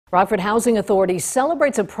Rockford Housing Authority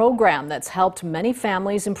celebrates a program that's helped many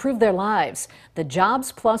families improve their lives. The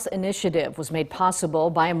Jobs Plus initiative was made possible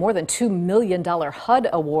by a more than $2 million HUD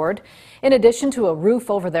award. In addition to a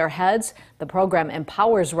roof over their heads, the program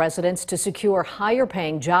empowers residents to secure higher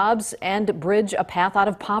paying jobs and bridge a path out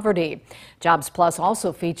of poverty. Jobs Plus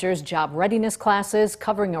also features job readiness classes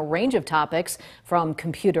covering a range of topics from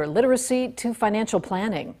computer literacy to financial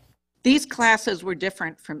planning. These classes were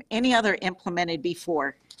different from any other implemented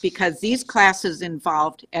before because these classes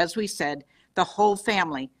involved, as we said, the whole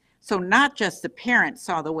family. So not just the parents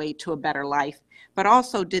saw the way to a better life, but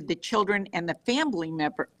also did the children and the family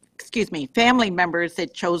members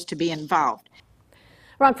that chose to be involved.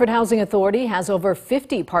 Rockford Housing Authority has over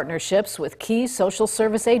 50 partnerships with key social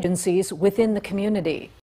service agencies within the community.